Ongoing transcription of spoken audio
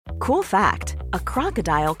Cool fact, a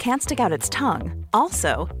crocodile can't stick out its tongue.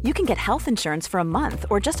 Also, you can get health insurance for a month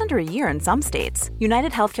or just under a year in some states.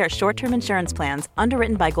 United Healthcare short-term insurance plans,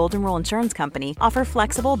 underwritten by Golden Rule Insurance Company, offer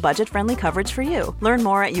flexible, budget-friendly coverage for you. Learn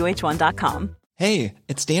more at uh1.com. Hey,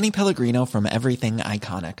 it's Danny Pellegrino from Everything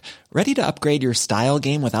Iconic. Ready to upgrade your style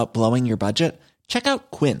game without blowing your budget? Check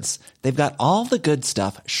out Quince. They've got all the good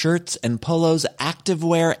stuff, shirts and polos,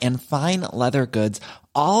 activewear, and fine leather goods,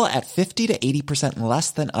 all at 50 to 80%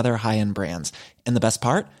 less than other high-end brands. And the best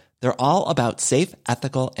part? They're all about safe,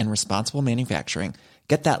 ethical, and responsible manufacturing.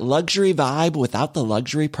 Get that luxury vibe without the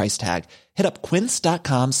luxury price tag. Hit up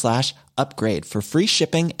quince.com/upgrade for free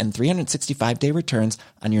shipping and 365-day returns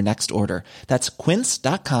on your next order. That's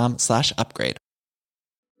quince.com/upgrade.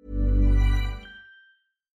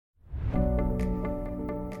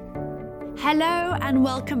 Hello and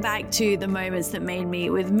welcome back to The Moments That Made Me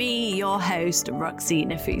with me, your host, Roxy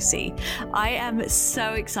Nafousi. I am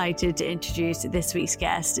so excited to introduce this week's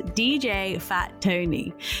guest, DJ Fat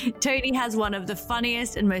Tony. Tony has one of the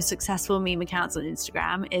funniest and most successful meme accounts on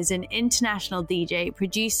Instagram, is an international DJ,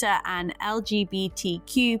 producer, and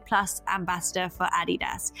LGBTQ plus ambassador for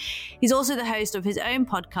Adidas. He's also the host of his own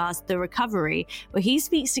podcast, The Recovery, where he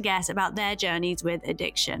speaks to guests about their journeys with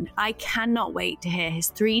addiction. I cannot wait to hear his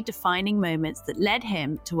 3 defining moments that led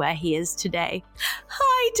him to where he is today.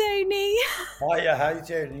 Hi, Tony. Hiya, how you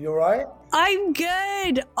doing? You all right? I'm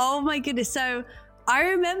good. Oh my goodness. So I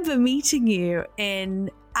remember meeting you in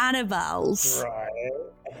Annabelle's. Right.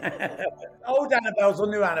 Old Annabelle's or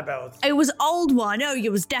new Annabelle's? It was old one. Oh,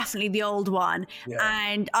 it was definitely the old one. Yeah.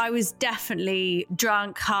 And I was definitely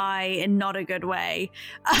drunk, high, in not a good way.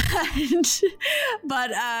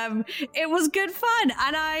 But it was good fun.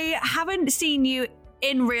 And I haven't seen you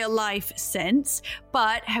in real life since,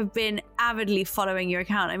 but have been avidly following your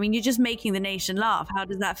account. I mean, you're just making the nation laugh. How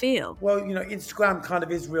does that feel? Well, you know, Instagram kind of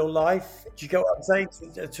is real life. Do you get what I'm saying?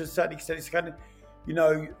 To a certain extent, it's kind of, you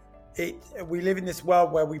know, we live in this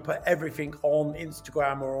world where we put everything on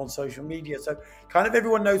Instagram or on social media. So kind of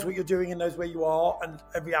everyone knows what you're doing and knows where you are and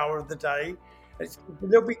every hour of the day. It's a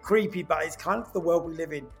little bit creepy, but it's kind of the world we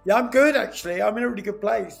live in. Yeah, I'm good, actually. I'm in a really good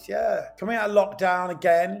place, yeah. Coming out of lockdown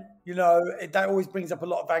again, you know, that always brings up a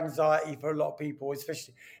lot of anxiety for a lot of people,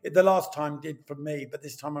 especially the last time did for me, but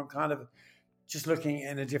this time I'm kind of just looking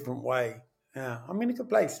in a different way. Yeah, I'm in a good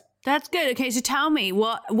place. That's good. Okay, so tell me,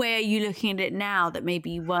 where are you looking at it now that maybe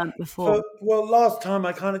you weren't before? Well, last time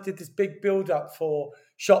I kind of did this big build-up for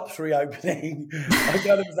shops reopening. I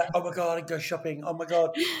kind of was like, oh my God, I go shopping. Oh my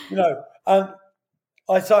God, you know,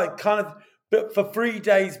 I started kind of, but for 3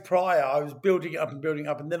 days prior, I was building it up. And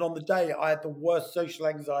then on the day, I had the worst social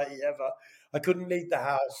anxiety ever. I couldn't leave the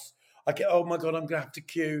house. Oh my God, I'm going to have to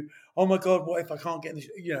queue. Oh my God, what if I can't get this?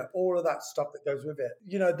 You know, all of that stuff that goes with it.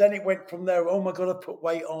 You know, then it went from there. Oh my God, I put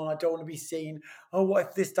weight on. I don't want to be seen. Oh, what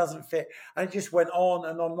if this doesn't fit? And it just went on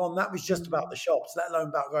and on and on. That was just about the shops, let alone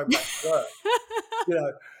about going back to work. You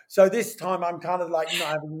know, so this time I'm kind of like, you know,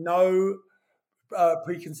 having no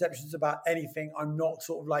preconceptions about anything. I'm not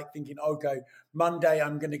sort of like thinking, okay, Monday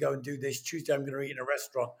I'm going to go and do this. Tuesday I'm going to eat in a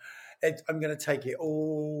restaurant. I'm going to take it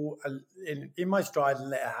all in my stride and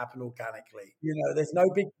let it happen organically. You know, there's no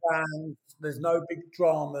big plans. There's no big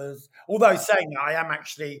dramas. Although saying that, I am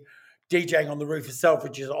actually DJing on the roof of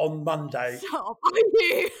Selfridges on Monday. Stop, are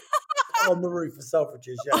you? On the roof of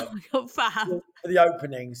Selfridges, yeah. Oh my God, fab. For the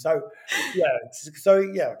opening. So, yeah.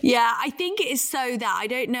 Yeah, I think it is so that, I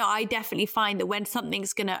don't know, I definitely find that when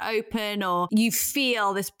something's going to open or you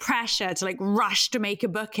feel this pressure to like rush to make a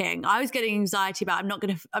booking, I was getting anxiety about I'm not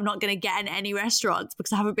going to get in any restaurants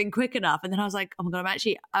because I haven't been quick enough. And then I was like, oh my God, I'm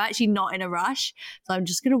actually not in a rush. So I'm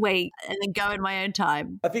just going to wait and then go in my own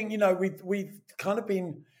time. I think, you know, we've kind of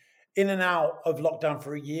been in and out of lockdown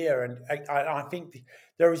for a year. And I think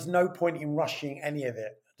there is no point in rushing any of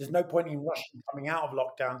it. There's no point in rushing coming out of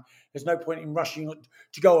lockdown. There's no point in rushing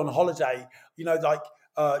to go on holiday. You know, like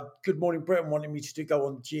Good Morning Britain wanted me to go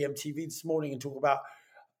on GMTV this morning and talk about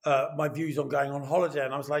my views on going on holiday.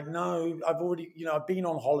 And I was like, no, I've been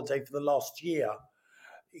on holiday for the last year,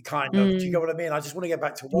 kind of. Do you get what I mean? I just want to get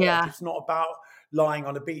back to work. Yeah. It's not about lying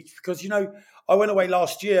on a beach because, you know, I went away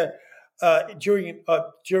last year during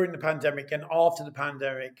the pandemic and after the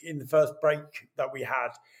pandemic in the first break that we had.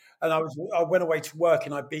 And I went away to work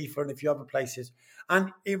in Ibiza and a few other places.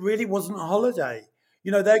 And it really wasn't a holiday.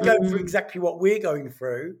 You know, they're going through exactly what we're going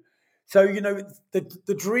through. So, you know,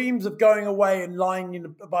 the dreams of going away and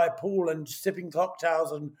lying by a pool and sipping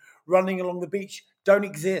cocktails and running along the beach don't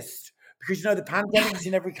exist. Because, you know, the pandemic's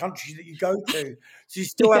in every country that you go to. So you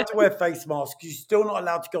still have to wear face masks. You're still not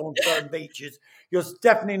allowed to go on certain beaches. You're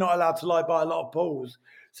definitely not allowed to lie by a lot of pools.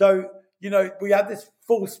 So, we had this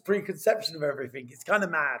false preconception of everything. It's kind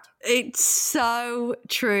of mad. It's so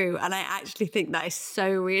true. And I actually think that is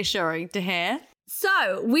so reassuring to hear.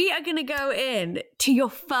 So we are going to go in to your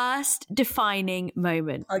first defining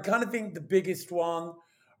moment. I kind of think the biggest one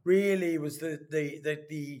really was the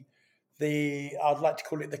I'd like to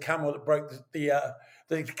call it the camel that broke the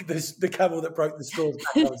camel that broke the straw's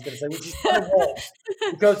back, I was going to say, which is kind of what,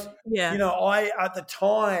 because I at the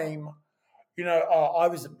time, I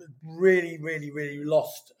was really, really, really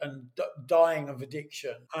lost and dying of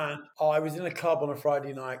addiction. And I was in a club on a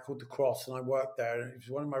Friday night called The Cross, and I worked there. And it was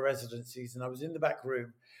one of my residencies. And I was in the back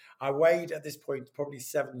room. I weighed at this point probably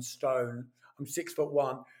 7 stone. I'm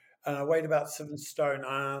 6'1", and I weighed about 7 stone.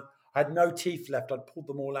 I had no teeth left. I'd pulled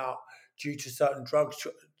them all out due to certain drugs,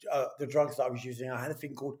 the drugs that I was using. I had a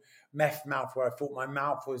thing called meth mouth, where I thought my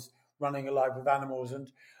mouth was running alive with animals,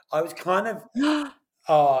 and I was kind of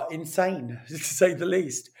insane, to say the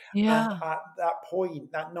least. Yeah. And at that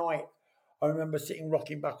point, that night, I remember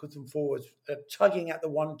rocking backwards and forwards, tugging at the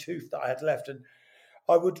one tooth that I had left, and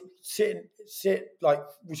I would sit like,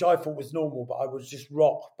 which I thought was normal, but I would just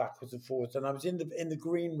rock backwards and forwards. And I was in the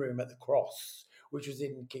green room at the Cross, which was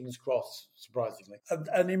in King's Cross, surprisingly.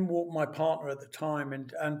 And in walked my partner at the time.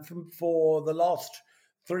 And for the last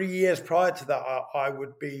 3 years prior to that,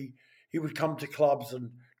 he would come to clubs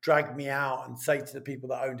and drag me out and say to the people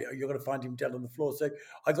that owned it, "Oh, you're going to find him dead on the floor." So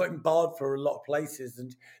I got him barred for a lot of places.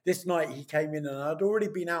 And this night he came in, and I'd already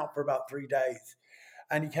been out for about 3 days.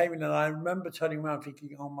 And he came in, and I remember turning around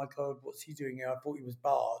thinking, "Oh my God, what's he doing here?" I thought he was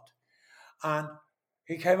barred. And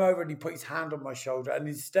he came over and he put his hand on my shoulder. And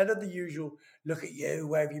instead of the usual, "Look at you,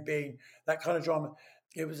 where have you been?" that kind of drama,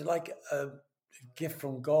 it was like a gift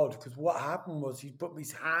from God. Because what happened was, he put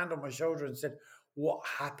his hand on my shoulder and said, "What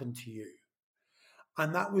happened to you?"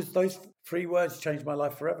 And those 3 words changed my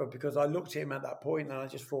life forever, because I looked at him at that point and I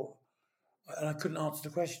just thought, and I couldn't answer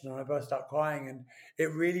the question, and I burst out crying. And it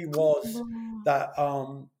really was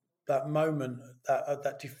that moment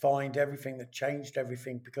that defined everything, that changed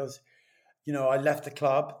everything, because I left the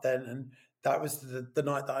club then, and that was the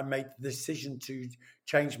night that I made the decision to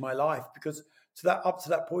change my life, because up to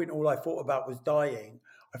that point, all I thought about was dying.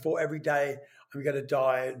 I thought every day, I'm going to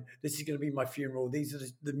die, and this is going to be my funeral. These are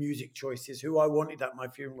the music choices, who I wanted at my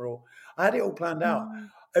funeral. I had it all planned out.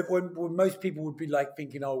 When most people would be like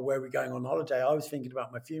thinking, "Oh, where are we going on holiday?" I was thinking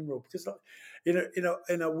about my funeral, because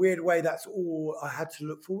in a weird way, that's all I had to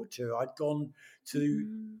look forward to. I'd gone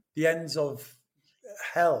to the ends of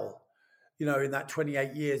hell, in that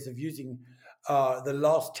 28 years of using. The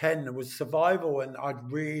last 10 was survival, and I'd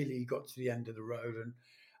really got to the end of the road.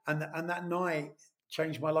 And that night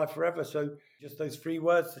changed my life forever. So just those 3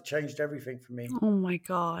 words that changed everything for me. Oh my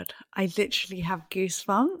God. I literally have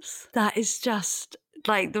goosebumps. That is just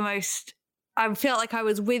like the most, I feel like I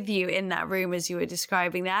was with you in that room as you were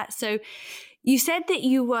describing that. So you said that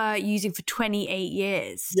you were using for 28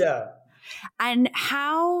 years. Yeah. And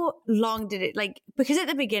how long did it, because at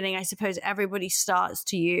the beginning, I suppose everybody starts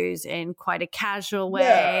to use in quite a casual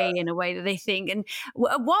way, in a way that they think. And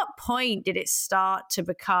at what point did it start to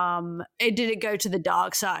did it go to the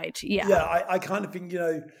dark side? Yeah. Yeah, I kind of think,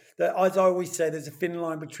 that, as I always say, there's a thin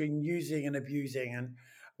line between using and abusing. And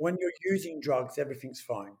when you're using drugs, everything's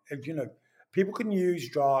fine. And, people can use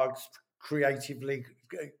drugs creatively,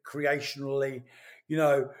 creationally,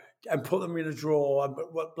 and put them in a drawer and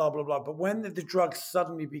blah, blah, blah. But when the drug's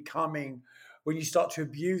suddenly when you start to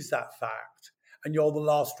abuse that fact, and you're the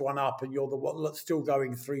last one up, and you're the one still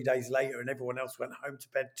going 3 days later, and everyone else went home to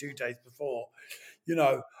bed 2 days before, you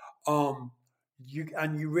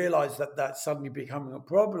realize that that's suddenly becoming a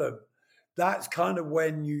problem. That's kind of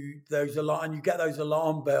when you get those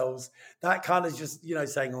alarm bells. That kind of just,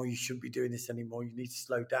 saying, "Oh, you shouldn't be doing this anymore. You need to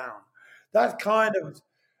slow down." That's kind of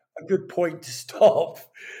a good point to stop.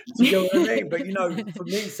 Do you know what I mean? But for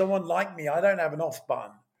me, someone like me, I don't have an off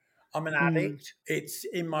button. I'm an addict. It's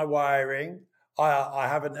in my wiring. I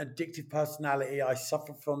have an addictive personality. I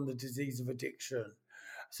suffer from the disease of addiction.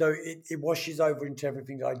 So it washes over into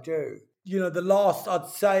everything I do. I'd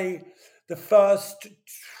say the first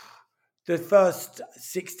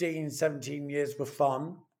 16, 17 years were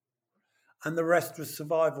fun. And the rest was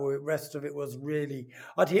survival. The rest of it was really,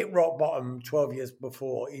 I'd hit rock bottom 12 years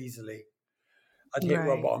before easily. I'd hit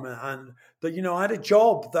rock bottom. But I had a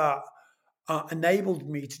job that enabled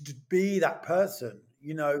me to be that person.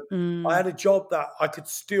 I had a job that I could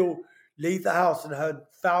still leave the house and earn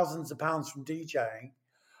thousands of pounds from DJing.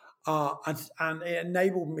 And it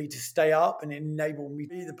enabled me to stay up, and it enabled me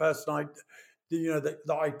to be the person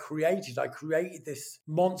that I created. I created this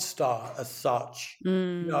monster as such.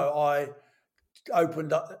 I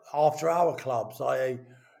opened up after-hour clubs. I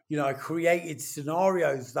I created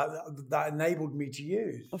scenarios that enabled me to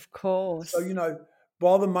use. Of course. So,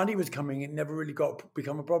 while the money was coming, it never really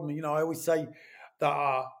become a problem. I always say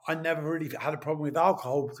that I never really had a problem with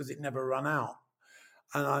alcohol because it never ran out.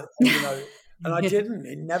 And I didn't.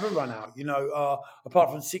 It never ran out,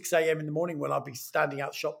 apart from 6 a.m. in the morning when I'd be standing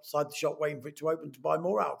outside the shop waiting for it to open to buy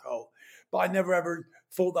more alcohol. But I never ever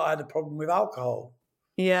thought that I had a problem with alcohol.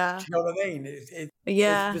 Yeah. Do you know what I mean? It's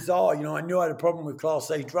bizarre. I knew I had a problem with Class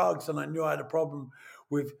A drugs, and I knew I had a problem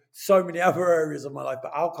with so many other areas of my life,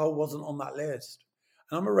 but alcohol wasn't on that list.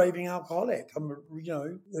 And I'm a raving alcoholic.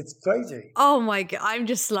 It's crazy. Oh my God. I'm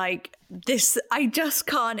just like this. I just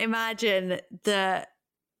can't imagine the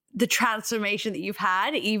transformation that you've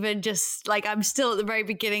had. Even just like, I'm still at the very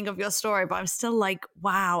beginning of your story, but I'm still like,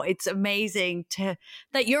 wow, it's amazing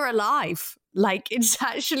that you're alive. Like, it's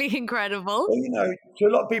actually incredible. Well, to a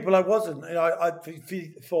lot of people, I wasn't.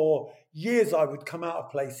 For years, I would come out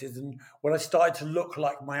of places, and when I started to look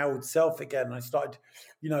like my old self again, I started,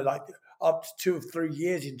 like up to 2 or 3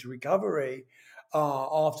 years into recovery,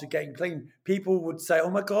 after getting clean, people would say, "Oh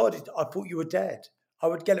my God, I thought you were dead." I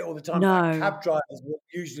would get it all the time. No. Like, cab drivers were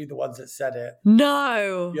usually the ones that said it.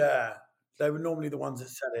 No. Yeah. They were normally the ones that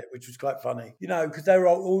said it, which was quite funny, because they were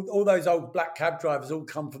all those old black cab drivers all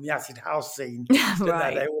come from the acid house scene.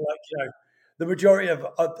 Right. They all the majority of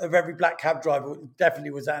every black cab driver definitely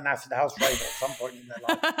was at an acid house rave at some point in their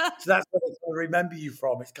life. So that's where they kind of remember you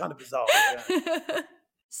from. It's kind of bizarre. Yeah.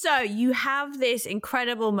 So you have this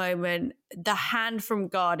incredible moment. The hand from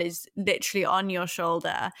God is literally on your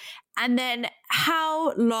shoulder. And then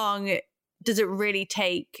how long does it really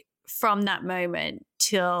take from that moment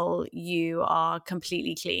till you are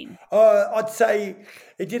completely clean? I'd say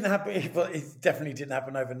it didn't happen, but it definitely didn't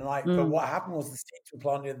happen overnight. But what happened was the seeds were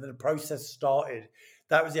planted and the process started.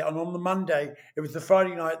 That was it. And on the Monday, it was the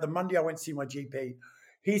Friday night. The Monday I went to see my GP.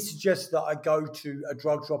 He suggested that I go to a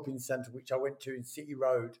drug drop-in centre, which I went to in City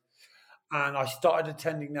Road. And I started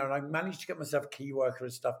attending there, and I managed to get myself a key worker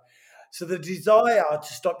and stuff. So the desire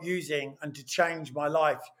to stop using and to change my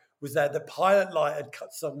life was there. The pilot light had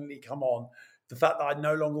suddenly come on. The fact that I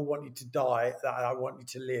no longer wanted to die, that I wanted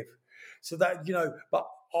to live. So that, but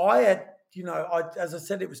I had, as I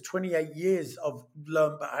said, it was 28 years of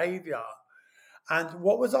learned behavior. And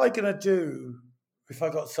what was I going to do if I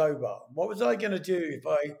got sober? What was I going to do if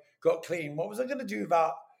I got clean? What was I going to do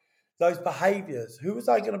about those behaviors? Who was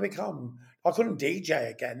I going to become? I couldn't DJ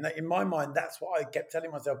again. In my mind, that's what I kept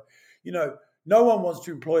telling myself. No one wants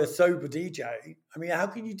to employ a sober DJ. I mean, how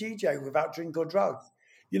can you DJ without drink or drugs?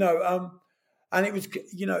 And it was,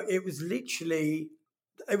 it was literally,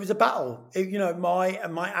 it was a battle.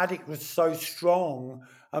 My addict was so strong,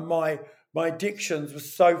 and my addictions were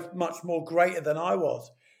so much more greater than I was.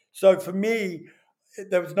 So for me,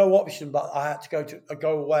 there was no option, but I had to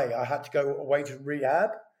go away. I had to go away to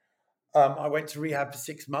rehab. I went to rehab for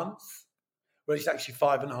 6 months. Well, it's actually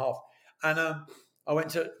 5.5. And I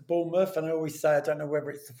went to Bournemouth, and I always say, I don't know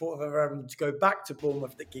whether it's the thought of ever having to go back to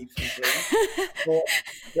Bournemouth that keeps me clean. But,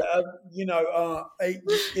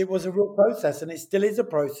 it was a real process, and it still is a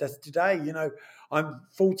process today. I'm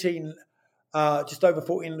 14, just over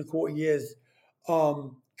 14 and a quarter years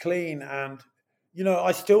clean, and,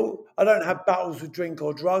 I don't have battles with drink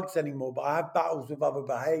or drugs anymore, but I have battles with other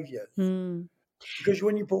behaviours. Because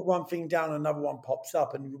when you put one thing down, another one pops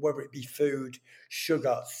up, and whether it be food,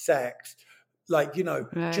 sugar, sex, right.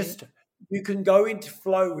 Just you can go into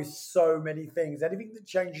flow with so many things. Anything that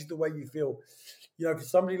changes the way you feel. For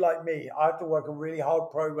somebody like me, I have to work a really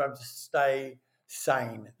hard program to stay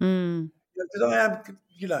sane. Because I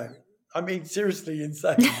am, seriously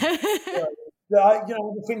insane.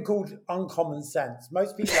 The thing called uncommon sense.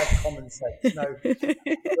 Most people have common sense.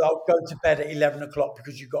 I'll go to bed at 11 o'clock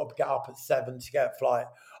because you've got to get up at 7 to get a flight.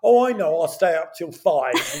 Oh, I know, I'll stay up till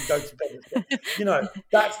 5 and go to bed.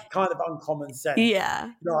 That's kind of uncommon sense. Yeah.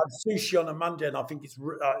 I have sushi on a Monday, and I think it's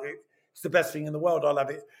the best thing in the world. I'll have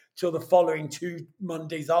it till the following 2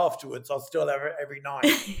 Mondays afterwards. I'll still have it every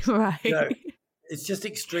night. Right. It's just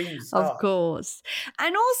extreme stuff. Of course.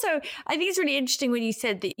 And also, I think it's really interesting when you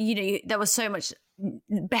said that, there was so much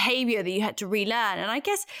behavior that you had to relearn. And I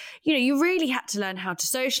guess, you really had to learn how to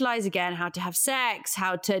socialize again, how to have sex,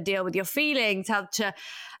 how to deal with your feelings,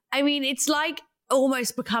 it's like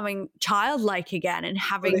almost becoming childlike again and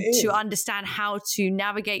having to understand how to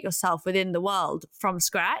navigate yourself within the world from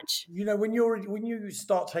scratch. When you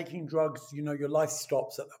start taking drugs, your life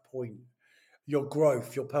stops at that point. Your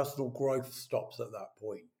personal growth stops at that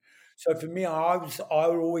point. So for me, I would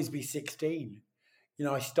always be 16.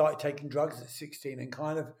 I started taking drugs at 16, and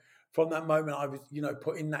kind of from that moment, I was,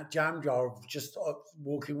 put in that jam jar of just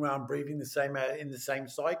walking around, breathing the same air in the same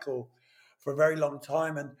cycle for a very long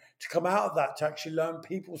time. And to come out of that, to actually learn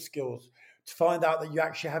people skills, to find out that you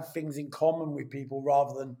actually have things in common with people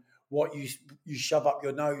rather than what you shove up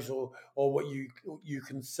your nose or what you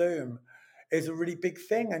consume, is a really big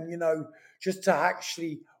thing. And, just to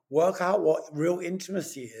actually work out what real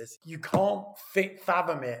intimacy is, you can't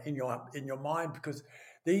fathom it in your mind, because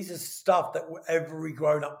these are stuff that every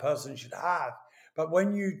grown-up person should have. But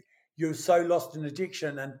when you're so lost in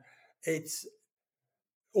addiction and it's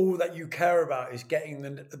all that you care about is getting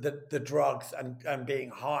the drugs and being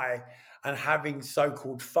high and having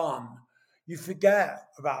so-called fun, you forget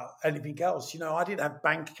about anything else. I didn't have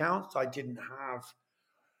bank accounts. I didn't have,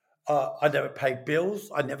 I never paid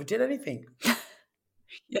bills. I never did anything.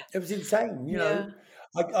 Yeah. It was insane.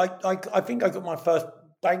 I think I got my first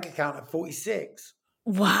bank account at 46.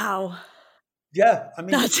 Wow. Yeah, I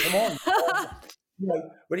mean, come on.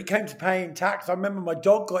 When it came to paying tax, I remember my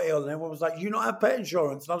dog got ill and everyone was like, "You not have pet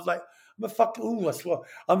insurance?" And I was like, "I'm a fucking, I swear,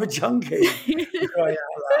 I'm a junkie." Why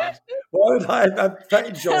would I have pet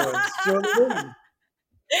insurance? Do you know what I mean?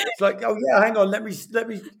 It's like, oh yeah, hang on, let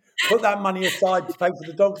me put that money aside to pay for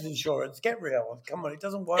the dog's insurance. Get real. Come on, it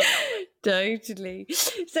doesn't work that way. Totally.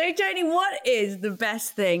 So, Tony, what is the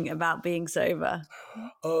best thing about being sober?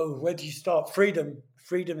 Oh, where do you start? Freedom.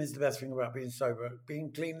 Freedom is the best thing about being sober.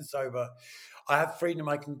 Being clean and sober. I have freedom.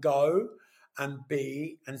 I can go and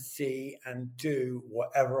be and see and do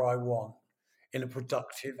whatever I want in a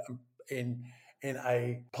productive and in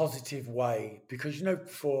a positive way. Because,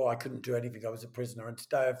 before I couldn't do anything. I was a prisoner. And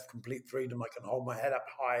today I have complete freedom. I can hold my head up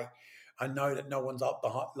high. I know that no one's up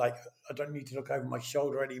I don't need to look over my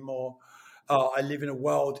shoulder anymore. I live in a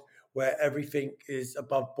world where everything is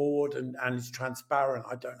above board and is transparent.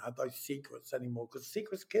 I don't have those secrets anymore, because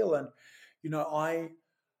secrets kill. And, I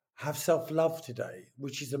have self-love today,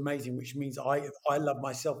 which is amazing, which means I love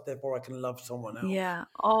myself, therefore I can love someone else. Yeah.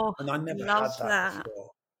 Oh, and I never love had that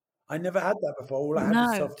before. I never had that before. All I had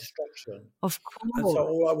was self-destruction. Of course. And so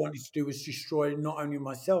all I wanted to do was destroy not only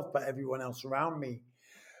myself, but everyone else around me.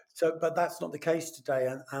 So, but that's not the case today.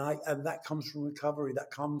 And that comes from recovery. That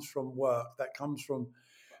comes from work. That comes from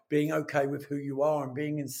being okay with who you are and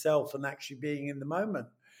being in self and actually being in the moment.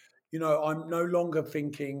 I'm no longer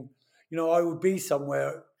thinking, I would be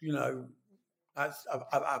somewhere, at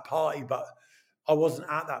a party, but I wasn't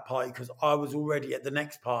at that party because I was already at the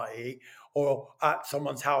next party or at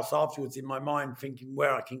someone's house afterwards in my mind thinking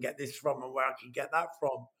where I can get this from and where I can get that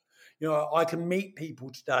from. I can meet people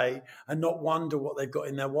today and not wonder what they've got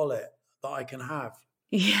in their wallet that I can have.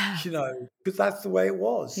 Yeah. Because that's the way it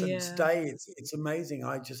was. And today it's amazing.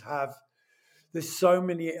 There's so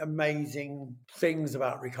many amazing things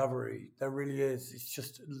about recovery. There really is. It's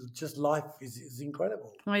just life is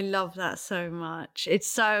incredible. I love that so much. It's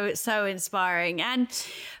so inspiring. And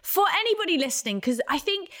for anybody listening, because I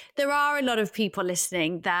think there are a lot of people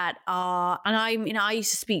listening that are, and I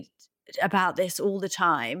used to speak about this all the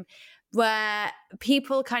time, where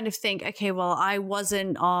people kind of think, okay, well,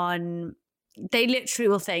 they literally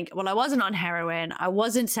will think, well, I wasn't on heroin, I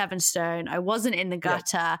wasn't 7 stone, I wasn't in the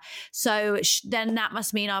gutter. Yeah. So then that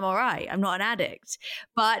must mean I'm all right. I'm not an addict.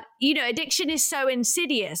 But, addiction is so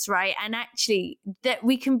insidious, right? And actually that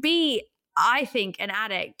we can be, I think, an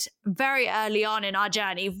addict very early on in our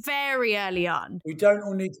journey, very early on. We don't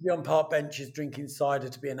all need to be on park benches drinking cider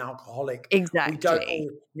to be an alcoholic. Exactly. We don't all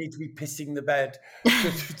need to be pissing the bed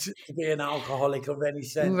to be an alcoholic of any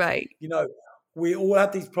sense. Right. We all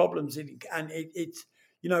have these problems, and it's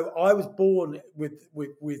I was born with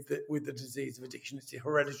the disease of addiction. It's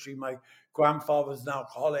hereditary. My grandfather was an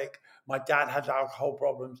alcoholic. My dad had alcohol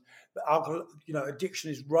problems. But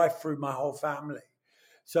addiction is rife through my whole family.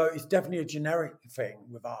 So it's definitely a generic thing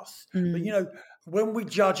with us. But when we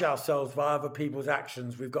judge ourselves by other people's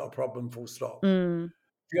actions, we've got a problem. Full stop. Do you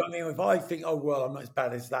know what I mean? If I think, oh well, I'm not as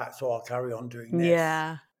bad as that, so I'll carry on doing this.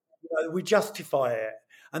 Yeah. We justify it.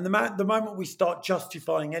 And the moment we start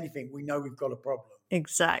justifying anything, we know we've got a problem.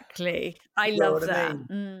 Exactly. I love that. I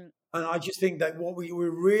mean? And I just think that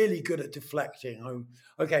we're really good at deflecting. Oh,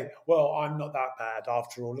 okay, well, I'm not that bad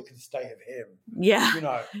after all. Look at the state of him. Yeah.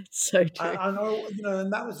 It's so true.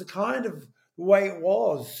 And that was the kind of way it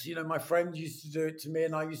was. My friends used to do it to me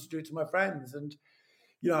and I used to do it to my friends. And,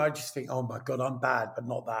 I just think, oh my God, I'm bad, but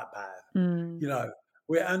not that bad.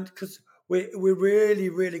 Because we're really,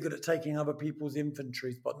 really good at taking other people's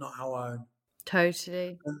inventories, but not our own.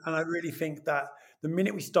 Totally. And I really think that the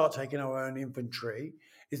minute we start taking our own inventory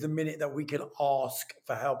is the minute that we can ask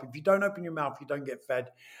for help. If you don't open your mouth, you don't get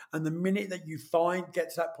fed. And the minute that you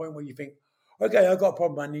get to that point where you think, okay, I've got a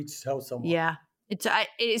problem, I need to tell someone. Yeah,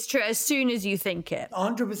 It's true as soon as you think it.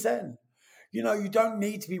 100%. You know, you don't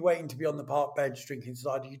need to be waiting to be on the park bench drinking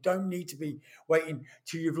cider. You don't need to be waiting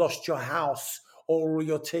till you've lost your house or all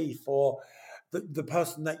your teeth or the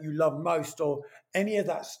person that you love most or any of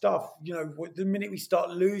that stuff. You know, the minute we start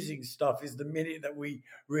losing stuff is the minute that we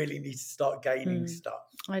really need to start gaining stuff.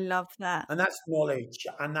 I love that. And that's knowledge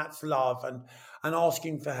and that's love and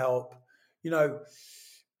asking for help. You know,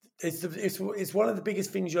 it's one of the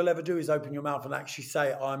biggest things you'll ever do is open your mouth and actually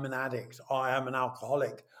say, I'm an addict, I am an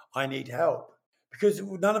alcoholic, I need help. Because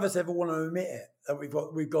none of us ever want to admit it,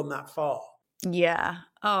 that we've gone that far. Yeah.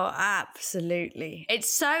 Oh, absolutely.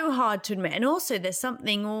 It's so hard to admit. And also there's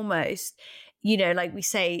something almost, you know, like we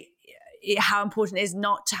say, how important it is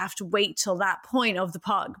not to have to wait till that point of the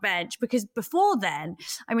park bench, because before then,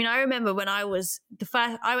 I mean, I remember when I went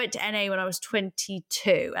to NA when I was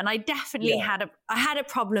 22, and I definitely had a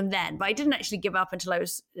problem then, but I didn't actually give up until I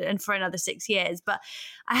was for another 6 years. But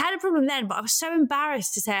I had a problem then, but I was so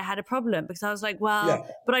embarrassed to say I had a problem because I was like, well,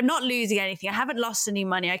 but I'm not losing anything. I haven't lost any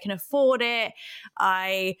money. I can afford it.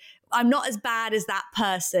 I'm not as bad as that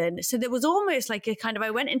person. So there was almost like a kind of,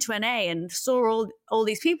 I went into NA and saw all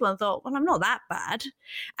these people and thought, well, I'm not that bad.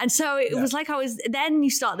 And so it was like then you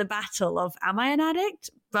start the battle of, am I an addict?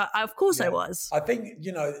 But of course I was. I think,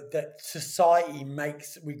 you know, that society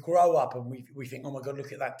we grow up and we think, oh my God,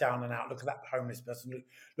 look at that down and out. Look at that homeless person.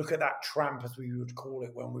 Look at that tramp, as we would call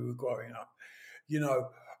it when we were growing up, you know,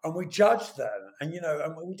 and we judge them and, you know,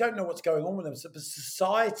 and we don't know what's going on with them. So the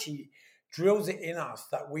society drills it in us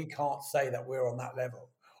that we can't say that we're on that level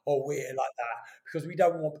or we're like that because we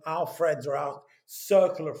don't want our friends or our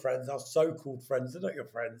circle of friends, our so-called friends, they're not your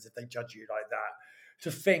friends if they judge you like that, to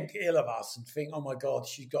think ill of us and think, oh my God,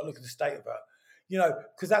 she's got, look at the state of her, you know,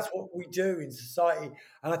 because that's what we do in society.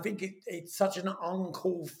 And I think it's such an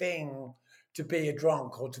uncool thing to be a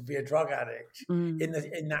drunk or to be a drug addict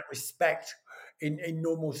in that respect in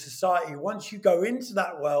normal society. Once you go into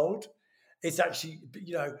that world, it's actually,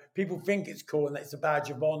 you know, people think it's cool and it's a badge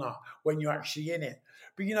of honor when you're actually in it.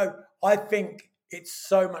 But, you know, I think it's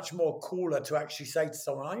so much more cooler to actually say to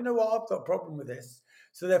someone, oh, you know what, I've got a problem with this,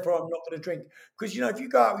 so therefore I'm not going to drink. Because, you know, if you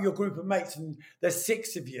go out with your group of mates and there's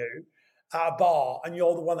 6 of you at a bar and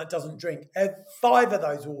you're the one that doesn't drink, 5 of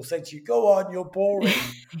those will say to you, go on, you're boring.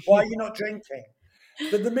 Why are you not drinking?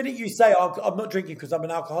 But the minute you say, I'm not drinking because I'm an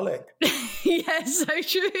alcoholic. Yeah, so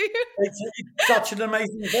true. It's such an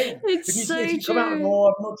amazing thing. If you come out and,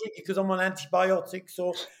 I'm not drinking because I'm on antibiotics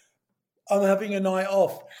or I'm having a night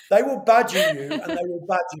off, they will badger you and they will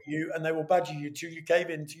badger you and they will badger you till you cave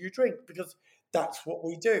into your drink because that's what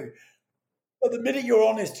we do. But the minute you're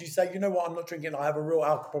honest, you say, you know what, I'm not drinking, I have a real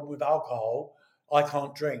problem with alcohol, I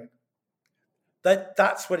can't drink.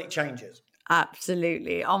 That's when it changes.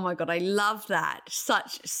 Absolutely. Oh my God, I love that.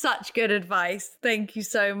 Such good advice. Thank you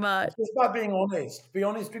so much. It's about being honest. Be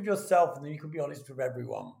honest with yourself and then you can be honest with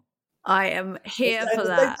everyone. I am here for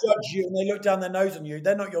that. If they judge you and they look down their nose on you,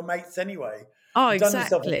 they're not your mates anyway. Oh, You've exactly.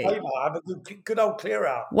 done yourself a favor. Have a good old clear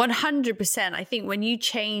out. 100%. I think when you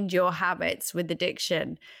change your habits with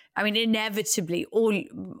addiction, I mean, inevitably,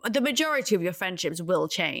 the majority of your friendships will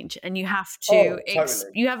change, and you have to.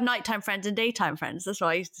 You have nighttime friends and daytime friends. That's what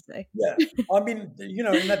I used to say. Yeah, I mean, you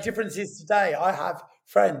know, and the difference is today. I have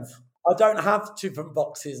friends. I don't have different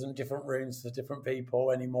boxes and different rooms for different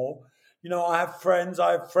people anymore. You know, I have friends.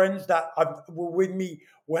 I have friends that were with me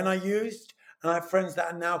when I used, and I have friends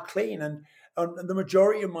that are now clean. And the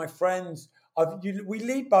majority of my friends, we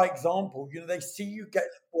lead by example. You know, they see you get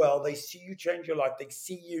well, they see you change your life, they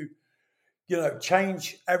see you, you know,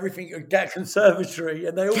 change everything, get a conservatory,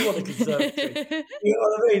 and they all want a conservatory. You know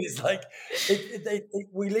what I mean? It's like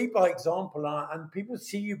we lead by example, and people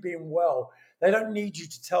see you being well. They don't need you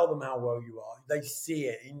to tell them how well you are. They see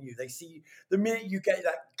it in you. They see the minute you get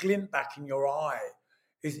that glint back in your eye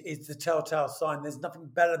is the telltale sign. There's nothing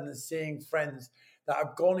better than seeing friends that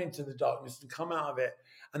have gone into the darkness and come out of it,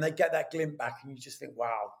 and they get that glint back, and you just think,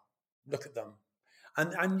 "Wow, look at them."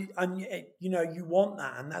 And you know, you want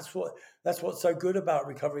that, and that's what's so good about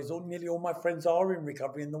recovery is nearly all my friends are in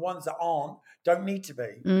recovery, and the ones that aren't don't need to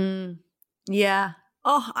be. Yeah.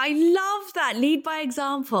 Oh, I love that. Lead by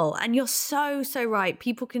example. And you're so right.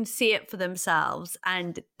 People can see it for themselves,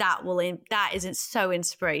 and that isn't so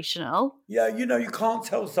inspirational. Yeah, you know, you can't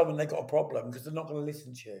tell someone they got a problem because they're not going to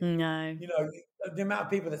listen to you. No. You know, the amount of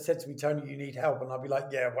people that said to me, Tony, you need help, and I'll be like,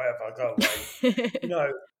 yeah, whatever, go away. You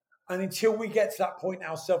know, and until we get to that point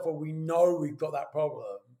ourselves where we know we've got that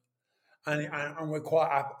problem, and we're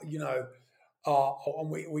quite, you know, and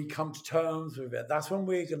we come to terms with it, that's when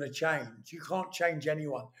we're going to change. You can't change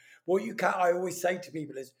anyone. What you can, I always say to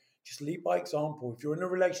people is, just lead by example. If you're in a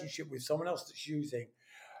relationship with someone else that's using,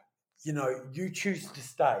 you choose to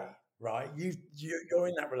stay, right? You're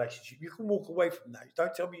in that relationship. You can walk away from that.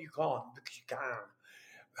 Don't tell me you can't, because you can.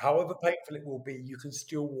 However painful it will be, you can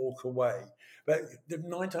still walk away. But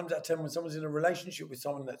 9 times out of 10, when someone's in a relationship with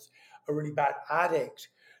someone that's a really bad addict,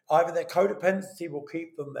 either their codependency will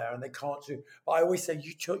keep them there and they can't do. But I always say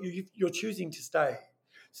you're choosing to stay.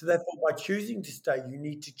 So therefore, by choosing to stay, you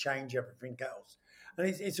need to change everything else. And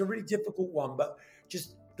it's a really difficult one, but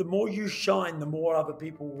just the more you shine, the more other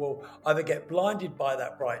people will either get blinded by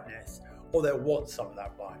that brightness or they'll want some of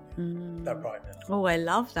that brightness. Oh, I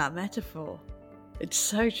love that metaphor. It's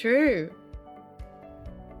so true.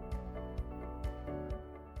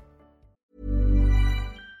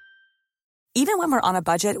 Even when we're on a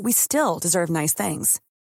budget, we still deserve nice things.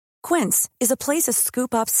 Quince is a place to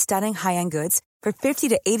scoop up stunning high-end goods for 50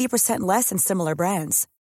 to 80% less than similar brands.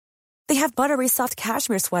 They have buttery soft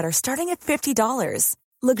cashmere sweaters starting at $50,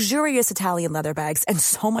 luxurious Italian leather bags, and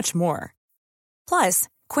so much more. Plus,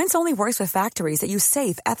 Quince only works with factories that use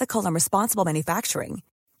safe, ethical, and responsible manufacturing.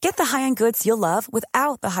 Get the high-end goods you'll love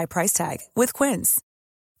without the high price tag with Quince.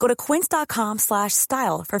 Go to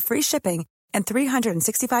quince.com/style for free shipping and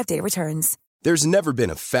 365-day returns. There's never been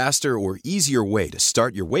a faster or easier way to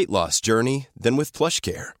start your weight loss journey than with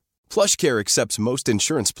PlushCare. PlushCare accepts most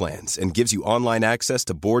insurance plans and gives you online access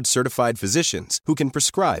to board-certified physicians who can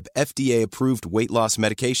prescribe FDA-approved weight loss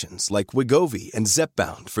medications like Wegovy and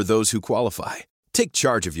Zepbound for those who qualify. Take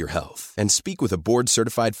charge of your health and speak with a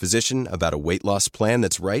board-certified physician about a weight loss plan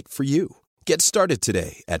that's right for you. Get started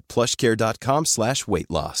today at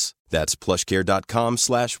plushcare.com/weight-loss. That's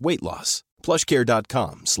plushcare.com/weight-loss.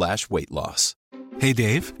 plushcare.com/weight-loss. Hey,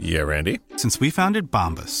 Dave. Yeah, Randy. Since we founded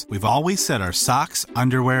Bombas, we've always said our socks,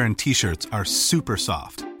 underwear, and T-shirts are super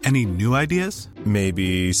soft. Any new ideas?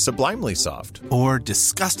 Maybe sublimely soft. Or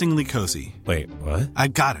disgustingly cozy. Wait, what? I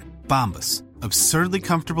got it. Bombas. Absurdly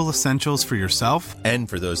comfortable essentials for yourself and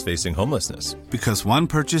for those facing homelessness. Because one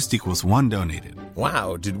purchased equals one donated.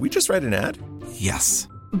 Wow, did we just write an ad? Yes.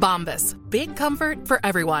 Bombas. Big comfort for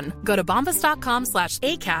everyone. Go to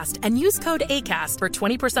bombas.com/ACAST and use code ACAST for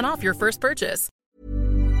 20% off your first purchase.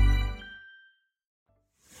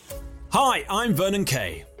 Hi, I'm Vernon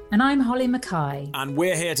Kay. And I'm Holly Mackay. And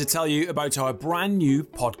we're here to tell you about our brand new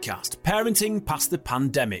podcast, Parenting Past the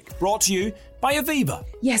Pandemic, brought to you by Aviva.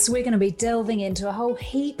 Yes, we're going to be delving into a whole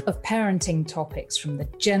heap of parenting topics, from the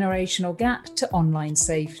generational gap to online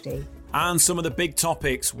safety. And some of the big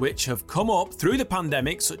topics which have come up through the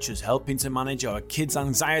pandemic, such as helping to manage our kids'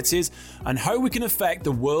 anxieties and how we can affect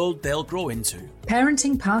the world they'll grow into.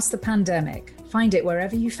 Parenting Past the Pandemic. Find it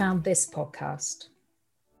wherever you found this podcast.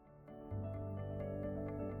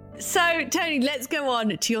 So, Tony, let's go on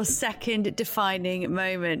to your second defining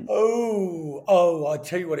moment. Oh, I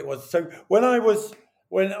tell you what it was. So when I was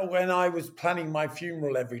planning my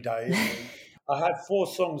funeral every day, I had 4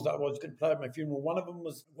 songs that I was going to play at my funeral. One of them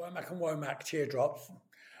was Womack and Womack, Teardrops.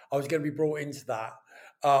 I was going to be brought into that.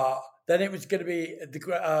 Then it was going to be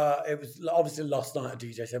it was obviously Last Night at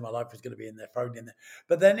DJ Said My Life was going to be in there, thrown in there.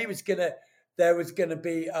 But then I was going to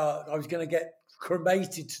get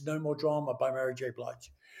cremated to No More Drama by Mary J.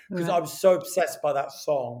 Blige. Because I was so obsessed by that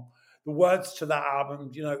song. The words to that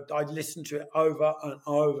album, I listened to it over and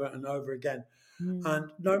over and over again.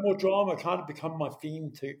 And No More Drama kind of become my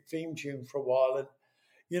theme tune for a while. And,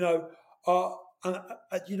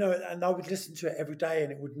 and I would listen to it every day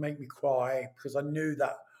and it would make me cry because I knew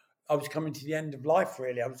that I was coming to the end of life,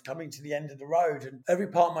 really. I was coming to the end of the road and every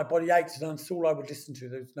part of my body ached, and that's all I would listen to.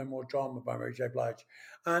 There was No More Drama by Mary J. Blige.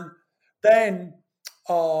 And then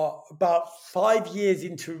about 5 years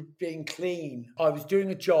into being clean, I was doing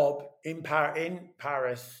a job in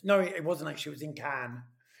Paris. No, it wasn't actually. It was in Cannes.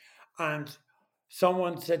 And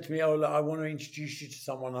someone said to me, "Oh, look, I want to introduce you to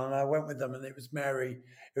someone." And I went with them, and it was Mary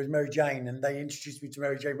Jane, and they introduced me to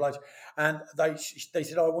Mary J. Blige. And they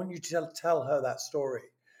said, "Oh, I want you to tell her that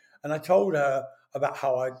story." And I told her about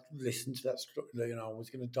how I listened to that story. I was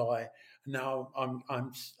going to die, and now I'm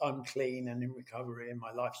clean and in recovery, and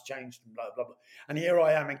my life's changed, and blah blah blah. And here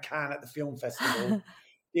I am in Cannes at the film festival,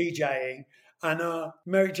 DJing, and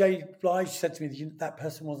Mary J. Blige said to me, "That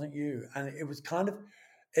person wasn't you," and it was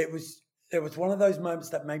one of those moments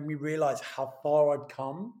that made me realize how far I'd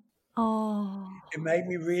come. Oh, it made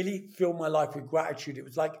me really fill my life with gratitude. It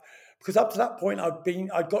was like, because up to that point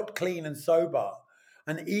I got clean and sober,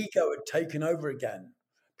 and ego had taken over again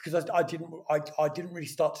because I didn't really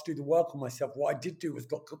start to do the work on myself. What I did do was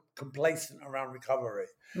got complacent around recovery.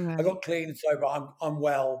 Right. I got clean and sober. I'm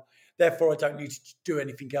well. therefore I don't need to do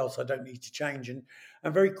anything else. I don't need to change. And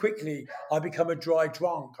very quickly, I become a dry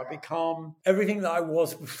drunk. I become everything that I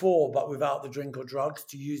was before, but without the drink or drugs,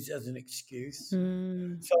 to use it as an excuse.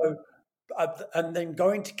 So, and then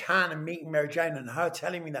going to Cannes and meeting Mary Jane and her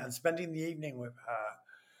telling me that and spending the evening with her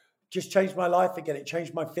just changed my life again. It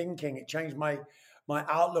changed my thinking. It changed my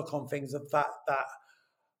outlook on things, of that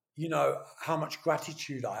how much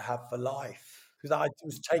gratitude I have for life, because I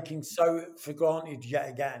was taking so for granted yet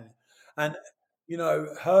again. And,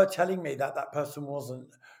 her telling me that that person wasn't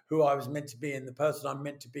who I was meant to be, and the person I'm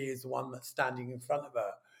meant to be is the one that's standing in front of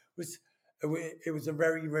her, it was a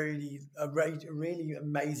very, really, really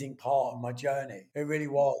amazing part of my journey. It really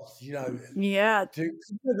was, Yeah.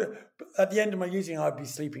 At the end of my using, I'd be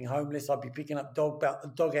sleeping homeless. I'd be picking up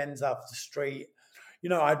dog ends out of the street.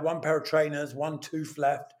 I had one pair of trainers, one tooth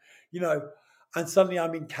left, and suddenly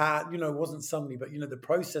I'm in Cannes, it wasn't suddenly, but, the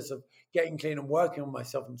process of getting clean and working on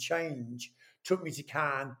myself and change took me to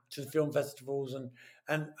Cannes, to the film festivals,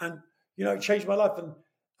 and it changed my life.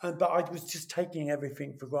 But I was just taking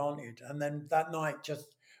everything for granted. And then that night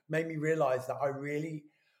just made me realize that I really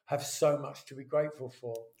have so much to be grateful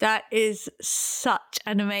for. That is such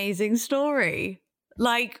an amazing story.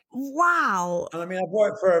 Like, wow. And I mean, I've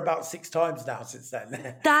worked for her about 6 times now since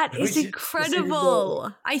then. That is incredible.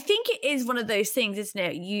 I think it is one of those things, isn't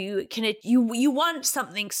it? You want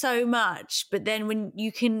something so much, but then when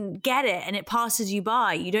you can get it and it passes you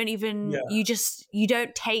by, you don't even, you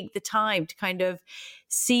don't take the time to kind of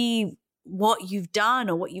see what you've done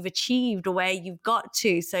or what you've achieved or where you've got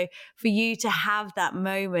to. So for you to have that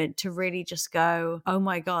moment to really just go, oh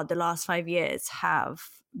my God, the last 5 years have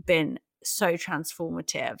been so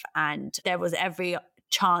transformative, and there was every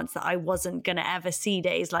chance that I wasn't going to ever see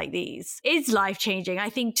days like these. It's life-changing.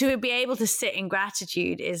 I think to be able to sit in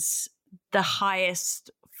gratitude is the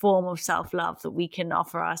highest form of self-love that we can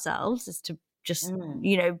offer ourselves, is to just,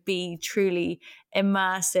 be truly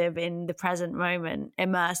immersive in the present moment,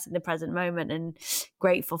 immersed in the present moment, and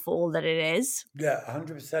grateful for all that it is. Yeah,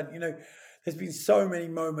 100%. There's been so many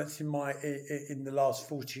moments in the last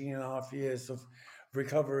 14 and a half years of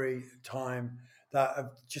recovery time that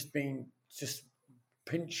have just been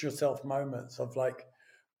pinch yourself moments of like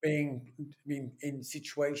being in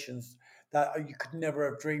situations that you could never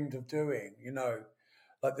have dreamed of doing,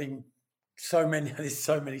 like being there's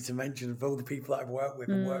so many to mention of all the people that I've worked with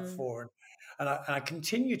and worked for, and I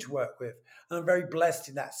continue to work with, and I'm very blessed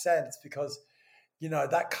in that sense, because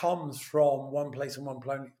that comes from one place and one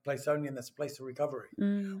place only, and that's a place of recovery.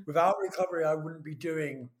 Without recovery, I wouldn't be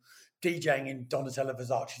doing DJing in Donatella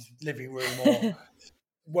Versace's living room, or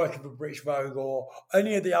working for British Vogue, or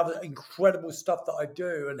any of the other incredible stuff that I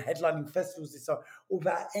do, and headlining festivals this summer, or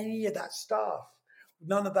that any of that stuff.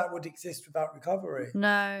 None of that would exist without recovery.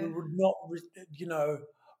 No. We would not,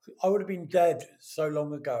 I would have been dead so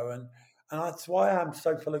long ago. And that's why I'm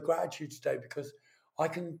so full of gratitude today, because I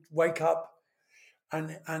can wake up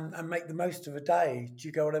and make the most of a day. Do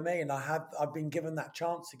you get what I mean? I've been given that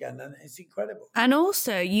chance again, and it's incredible. And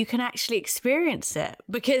also you can actually experience it,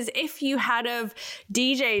 because if you had have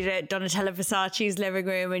DJed at Donatella Versace's living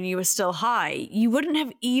room and you were still high, you wouldn't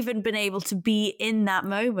have even been able to be in that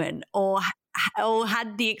moment or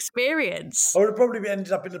had the experience. I would have probably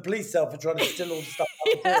ended up in the police cell for trying to steal all the stuff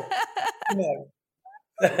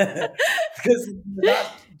because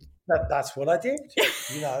that's what I did,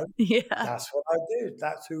 Yeah. That's what I did.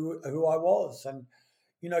 That's who I was. And,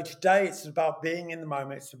 today it's about being in the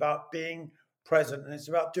moment. It's about being present, and it's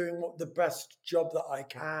about doing the best job that I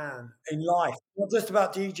can in life. Not just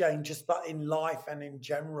about DJing, just but in life and in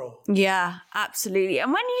general. Yeah, absolutely.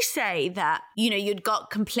 And when you say that, you'd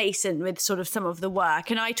got complacent with sort of some of the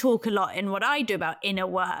work, and I talk a lot in what I do about inner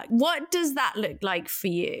work, what does that look like for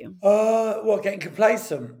you? Getting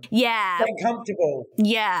complacent. Yeah. Getting comfortable.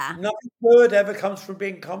 Yeah. Nothing good ever comes from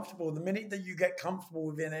being comfortable. The minute that you get comfortable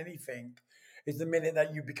within anything is the minute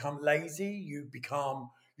that you become lazy, you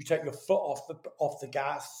take your foot off the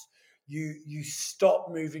gas, you stop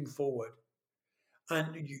moving forward.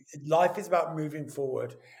 And life is about moving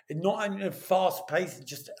forward. It's not in a fast pace,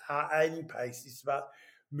 just at any pace. It's about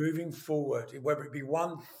moving forward, whether it be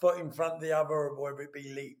one foot in front of the other or whether it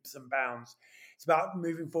be leaps and bounds. It's about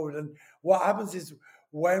moving forward. And what happens is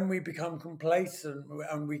when we become complacent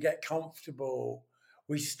and we get comfortable,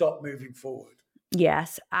 we stop moving forward.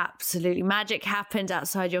 Yes, absolutely. Magic happens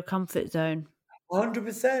outside your comfort zone.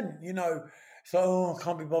 100%, so I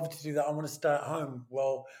can't be bothered to do that. I want to stay at home.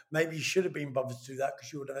 Well, maybe you should have been bothered to do that,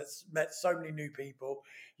 because you would have met so many new people.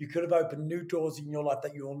 You could have opened new doors in your life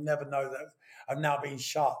that you will never know that have now been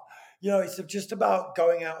shut. It's just about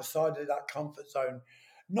going outside of that comfort zone.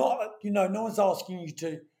 Not, no one's asking you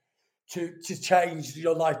to change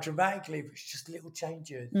your life dramatically. It's just little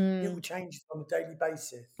changes on a daily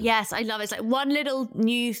basis. Yes, I love it. It's like one little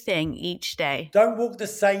new thing each day. Don't walk the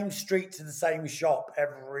same street to the same shop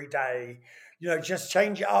every day. Just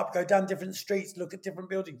change it up, go down different streets, look at different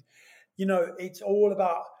buildings. It's all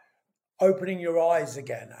about opening your eyes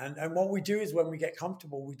again. And what we do is when we get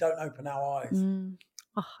comfortable, we don't open our eyes.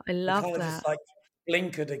 Oh, I love we that. Just like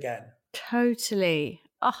blinkered again. Totally.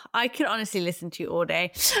 Oh, I could honestly listen to you all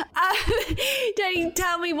day. Tony,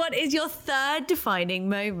 tell me, what is your third defining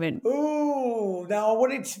moment? Ooh, now I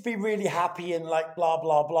wanted to be really happy and like blah,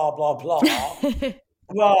 blah, blah, blah, blah.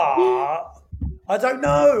 But I don't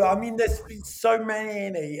know. I mean, there's been so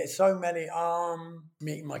many.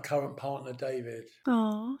 Meeting my current partner, David.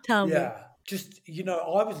 Oh, tell me. Yeah. Just,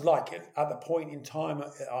 I was like at the point in time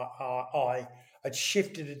I had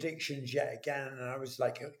shifted addictions yet again, and I was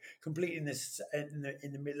like completely in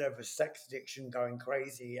the middle of a sex addiction, going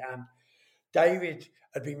crazy. And David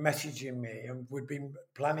had been messaging me, and we'd been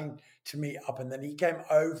planning to meet up. And then he came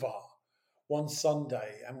over one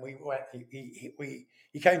Sunday, and we went.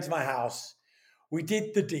 He came to my house. We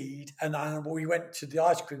did the deed, and we went to the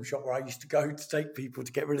ice cream shop where I used to go to take people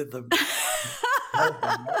to get rid of them. To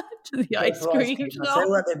the ice cream shop. So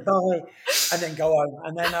we then bye, and then go home,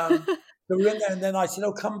 and then. So we went there, and then I said,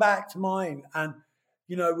 come back to mine. And,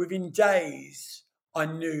 within days, I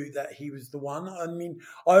knew that he was the one. I mean,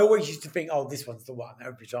 I always used to think, this one's the one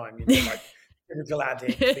every time, like typical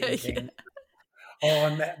addict thinking,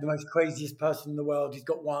 I met the most craziest person in the world. He's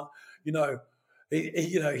got one, he's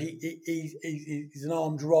an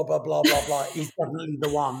armed robber, blah, blah, blah. He's definitely the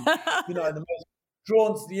one, the most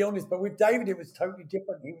drawn to the illness. But with David, it was totally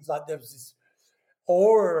different. He was like, there was this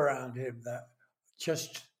aura around him that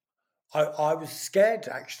just... I was scared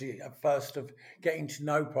actually at first of getting to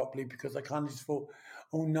know properly, because I kind of just thought,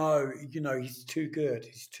 oh no, he's too good.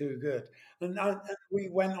 He's too good. And we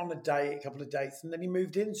went on a couple of dates, and then he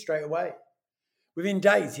moved in straight away. Within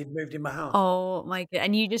days, he'd moved in my house. Oh my God.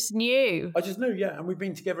 And you just knew? I just knew, yeah. And we've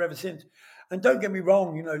been together ever since. And don't get me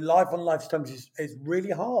wrong, life on life's terms is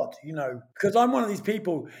really hard, because I'm one of these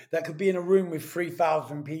people that could be in a room with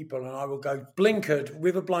 3,000 people, and I will go blinkered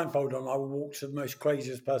with a blindfold on. I will walk to the most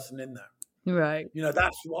craziest person in there. Right.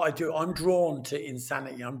 That's what I do. I'm drawn to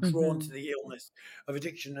insanity. I'm drawn to the illness of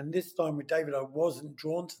addiction. And this time with David, I wasn't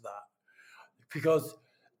drawn to that, because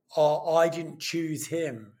I didn't choose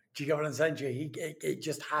him. Do you get what I'm saying to you? It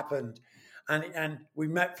just happened. And we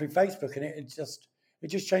met through Facebook, and it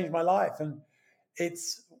just changed my life. And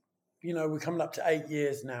it's, we're coming up to 8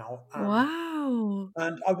 years now. Wow.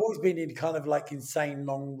 And I've always been in kind of like insane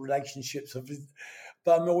long relationships,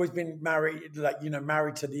 but I've always been married,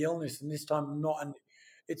 married to the illness. And this time I'm not. And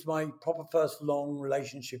it's my proper first long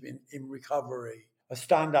relationship in recovery, a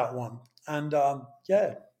standout one. And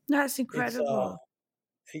yeah. That's incredible.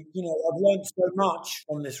 I've learned so much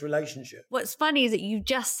from this relationship. What's funny is that you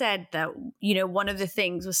just said that, one of the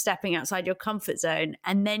things was stepping outside your comfort zone.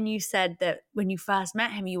 And then you said that when you first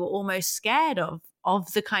met him, you were almost scared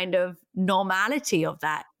of the kind of normality of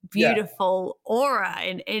that beautiful aura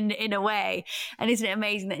in a way. And isn't it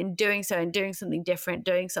amazing that in doing so and doing something different,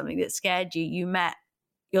 doing something that scared you, you met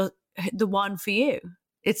the one for you?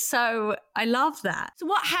 I love that. So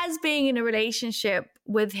what has being in a relationship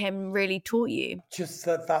with him really taught you? Just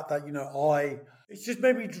the fact that, it's just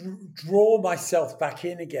made me draw myself back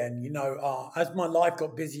in again, as my life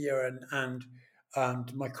got busier and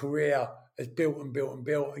my career has built and built and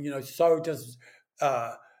built, so does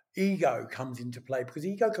ego comes into play, because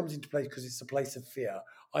it's a place of fear.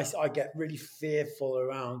 I get really fearful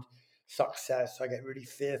around success. I get really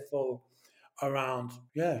fearful around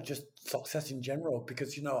just success in general,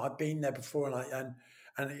 because I've been there before,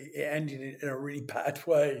 and it ended in a really bad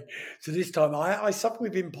way. So this time I suffer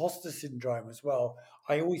with imposter syndrome as well.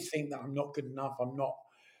 I always think that I'm not good enough. I'm not.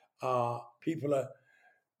 People are,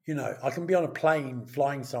 I can be on a plane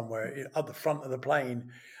flying somewhere at the front of the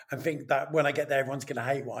plane and think that when I get there, everyone's going to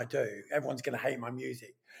hate what I do. Everyone's going to hate my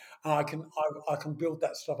music. And I can build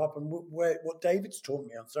that stuff up. And what David's taught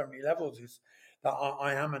me on so many levels is that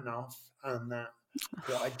I am enough, and that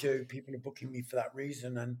what I do, people are booking me for that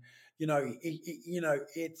reason. And,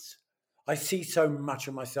 I see so much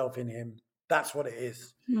of myself in him. That's what it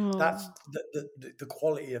is. Aww. That's the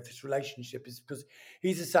quality of this relationship, is because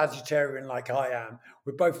he's a Sagittarian like I am.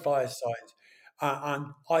 We're both fire signs. And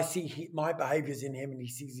I see my behaviours in him, and he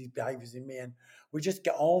sees his behaviours in me, and we just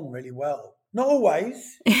get on really well. Not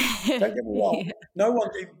always. Don't get me wrong. No one,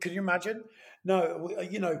 can you imagine? No,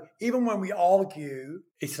 you know, even when we argue,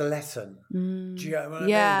 it's a lesson. Do you know what I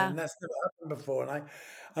mean? And that's never happened before.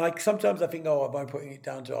 And I sometimes I think, oh, am I putting it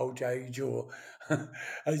down to old age, or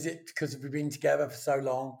is it because we've been together for so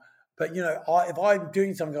long? But you know, if I'm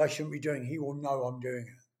doing something I shouldn't be doing, he will know I'm doing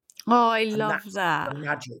it. Oh, I love that. The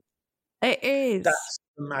magic. It is. That's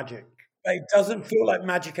the magic. It doesn't feel like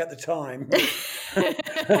magic at the time.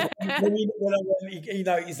 You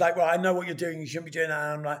know, he's like, well, I know what you're doing. You shouldn't be doing that.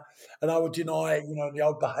 And I'm like, and I would deny it. You know, the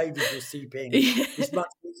old behaviours will seep in. It's much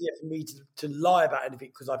easier for me to lie about anything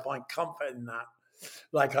because I find comfort in that,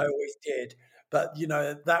 like I always did. But you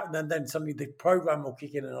know that, and then suddenly the program will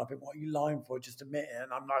kick in, and I think, what are you lying for? Just admit it.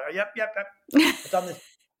 And I'm like, yep. I've done this,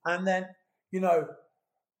 and then you know.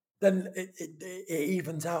 Then it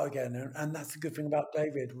evens out again. And that's the good thing about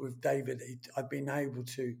David. With David, I've been able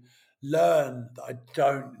to learn that I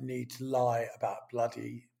don't need to lie about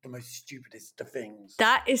the most stupidest of things.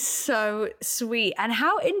 That is so sweet. And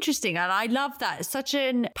how interesting. And I love that. It's such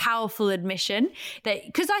a powerful admission, that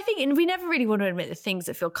because I think, and we never really want to admit the things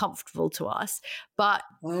that feel comfortable to us. But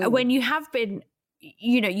when you have been,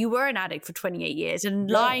 you know, you were an addict for 28 years and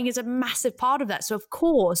lying is a massive part of that. So of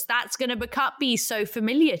course that's going to be so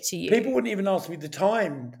familiar to you. People wouldn't even ask me the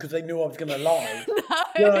time because they knew I was going to lie. No.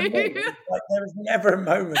 You know what I mean? Like, there was never a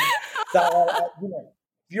moment that you know,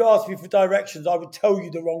 if you asked me for directions, I would tell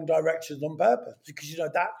you the wrong directions on purpose because, you know,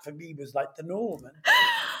 that for me was like the norm. And,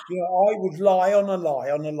 you know, I would lie on a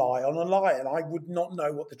lie on a lie on a lie, and I would not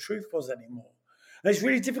know what the truth was anymore. And it's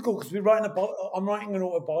really difficult because I'm writing an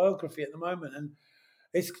autobiography at the moment, and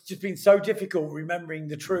it's just been so difficult remembering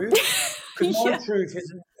the truth because my truth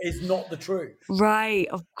is not the truth. Right,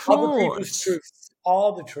 of course. Other people's truths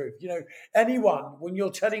are the truth. You know, when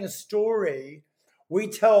you're telling a story, we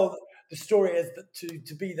tell the story as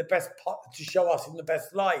to be the best part, to show us in the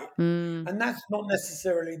best light. And that's not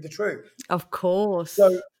necessarily the truth. Of course.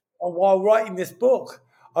 So while writing this book,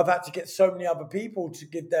 I've had to get so many other people to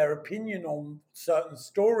give their opinion on certain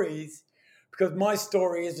stories, because my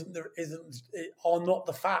story are not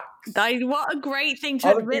the facts. What a great thing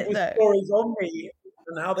to admit, though. Other people's stories on me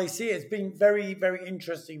and how they see it. It's been very, very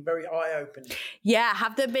interesting, very eye-opening. Yeah.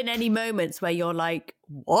 Have there been any moments where you're like,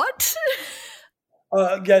 what?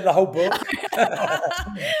 Yeah, the whole book.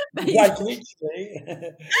 Like literally,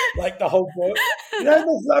 like the whole book. You know,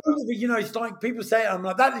 there's loads of it. You know, it's like people say it, I'm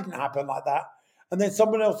like, that didn't happen like that. And then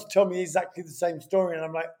someone else will tell me exactly the same story, and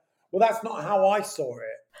I'm like, well, that's not how I saw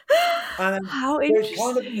it. And how interesting.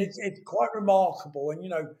 It's quite remarkable, and you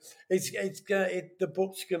know, the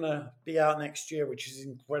book's gonna be out next year, which is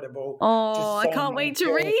incredible. Oh, I can't wait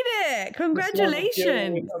to read it!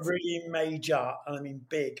 Congratulations! A really major, and I mean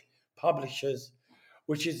big publishers,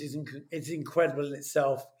 which is incredible in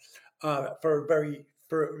itself. I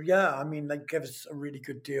mean, they gave us a really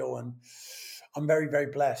good deal, and I'm very, very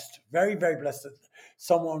blessed, very, very blessed that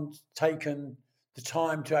someone's taken the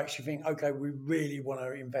time to actually think, okay, we really want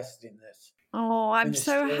to invest in this. Oh, I'm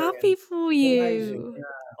so happy for you. Amazing. Yeah.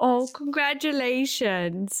 Oh,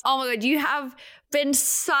 congratulations. Oh my God, you have been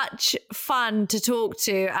such fun to talk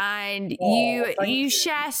to, and you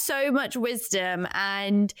share so much wisdom,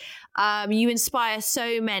 and you inspire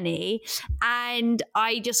so many. And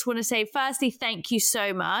I just want to say, firstly, thank you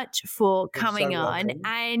so much for coming on. Welcome.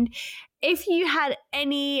 And if you had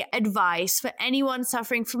any advice for anyone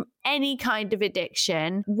suffering from any kind of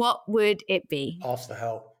addiction, what would it be? Ask for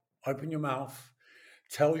help. Open your mouth.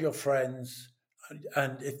 Tell your friends.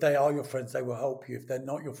 And if they are your friends, they will help you. If they're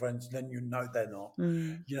not your friends, then you know they're not.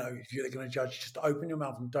 You know, if you're going to judge, just open your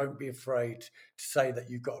mouth and don't be afraid to say that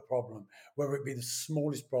you've got a problem. Whether it be the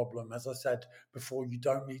smallest problem, as I said before, you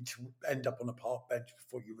don't need to end up on a park bench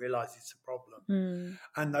before you realise it's a problem.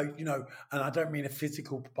 And you know, and I don't mean a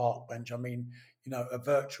physical park bench. I mean, you know, a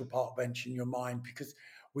virtual park bench in your mind, because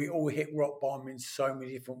we all hit rock bottom in so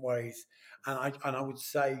many different ways. And I would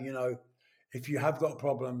say, you know, if you have got a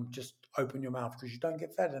problem, just open your mouth, because you don't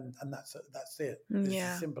get fed, and that's it. It's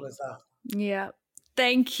as simple as that. Yeah.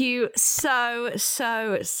 Thank you so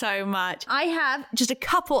much. I have just a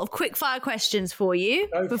couple of quick fire questions for you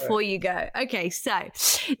before you go. Okay, so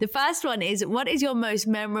the first one is, what is your most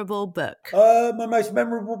memorable book? My most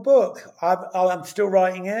memorable book? I'm still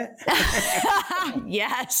writing it.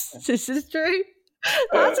 Yes, this is true.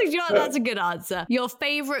 That's a good answer. Your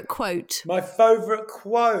favourite quote? My favourite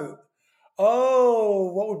quote?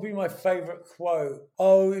 Oh, what would be my favourite quote?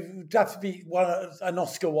 Oh, it would have to be an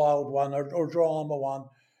Oscar Wilde one, or drama one.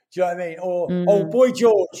 Do you know what I mean? Or oh, Boy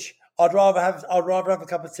George. I'd rather have a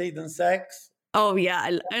cup of tea than sex. Oh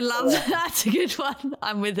yeah, I love that. That's a good one.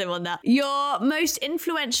 I'm with him on that. Your most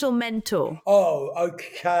influential mentor? Oh,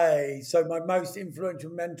 okay. So my most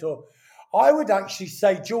influential mentor, I would actually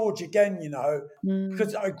say George again, you know,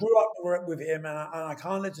 because I grew up with him and I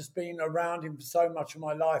kind of just been around him for so much of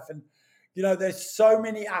my life. And, you know, there's so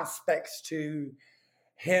many aspects to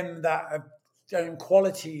him that are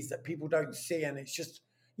qualities that people don't see. And it's just,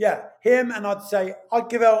 yeah, him. And I'd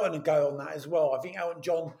give Elton a go on that as well. I think Elton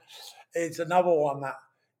John is another one that,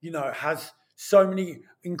 you know, has so many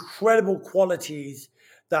incredible qualities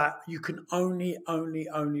that you can only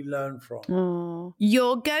learn from.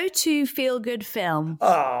 Your go-to feel-good film?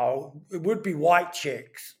 Oh, it would be White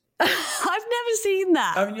Chicks. I've never seen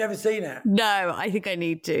that. Haven't you ever seen it? No, I think I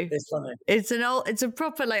need to. It's funny. It's a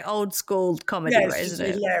proper like old school comedy, yeah, right, isn't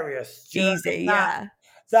it? Hilarious. Easy, yeah.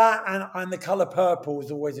 That and The Colour Purple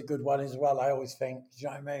is always a good one as well, I always think. Do you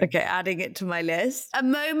know what I mean? Okay, adding it to my list. A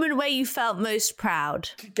moment where you felt most proud?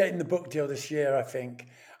 Getting the book deal this year, I think.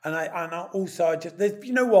 And I also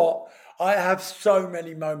you know what? I have so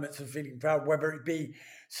many moments of feeling proud, whether it be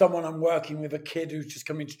someone I'm working with, a kid who's just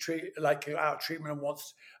coming to out of treatment and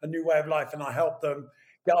wants a new way of life, and I help them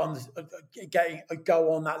go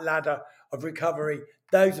on that ladder of recovery.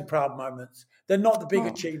 Those are proud moments. They're not the big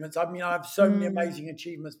achievements. I mean, I have so many amazing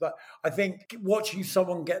achievements, but I think watching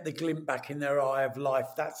someone get the glint back in their eye of life,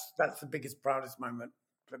 that's the biggest, proudest moment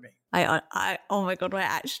for me. Oh my God, I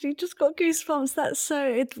actually just got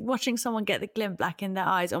goosebumps. Watching someone get the glint back in their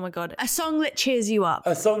eyes. Oh my God. A song that cheers you up.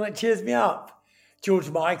 A song that cheers me up. George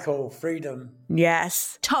Michael, Freedom.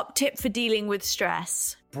 Yes. Top tip for dealing with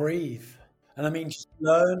stress. Breathe. And I mean, just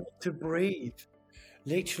learn to breathe.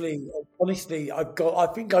 Literally, honestly,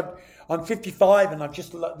 I'm 55 and I've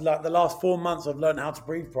just, like the last 4 months, I've learned how to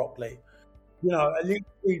breathe properly. You know, at least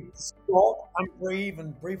stop and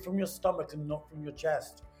breathe from your stomach and not from your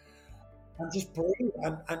chest. And just breathe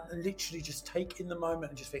and literally just take in the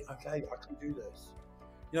moment and just think, okay, I can do this.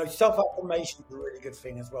 You know, self-affirmation is a really good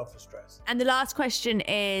thing as well for stress. And the last question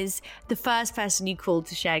is the first person you called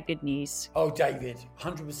to share good news. Oh, David,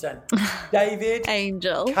 100%. David,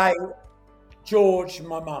 Angel, Kate, George, and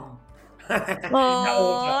my mum.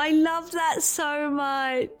 Oh, I love that so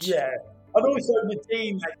much. Yeah. And also the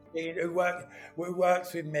team actually who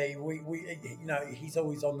works with me. We you know, he's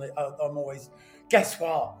always on the. I'm always, guess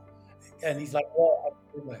what? And he's like, what?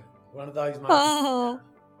 One of those moments. Oh,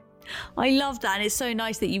 I love that, and it's so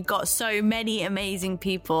nice that you've got so many amazing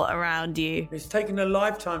people around you. It's taken a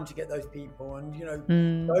lifetime to get those people, and you know,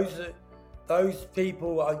 those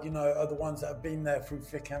people are, you know, are the ones that have been there through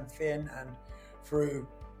thick and thin, and through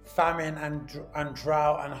famine and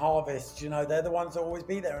drought and harvest. You know, they're the ones that always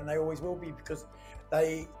be there, and they always will be, because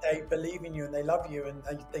they believe in you and they love you, and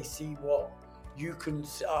they see what you can.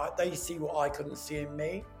 They see what I couldn't see in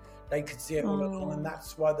me. They could see it all along, and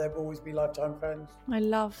that's why they'll always be lifetime friends. I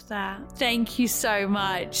love that. Thank you so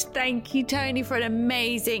much. Thank you, Tony, for an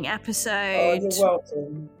amazing episode. Oh, you're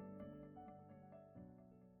welcome.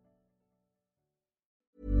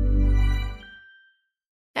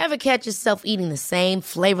 Ever catch yourself eating the same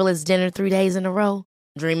flavorless dinner 3 days in a row?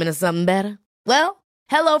 Dreaming of something better? Well,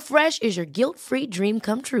 HelloFresh is your guilt-free dream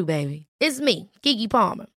come true, baby. It's me, Keke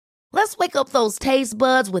Palmer. Let's wake up those taste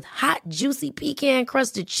buds with hot, juicy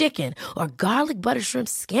pecan-crusted chicken or garlic butter shrimp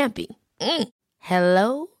scampi.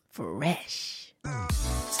 Hello Fresh.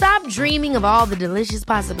 Stop dreaming of all the delicious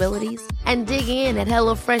possibilities and dig in at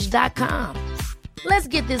HelloFresh.com. Let's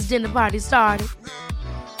get this dinner party started.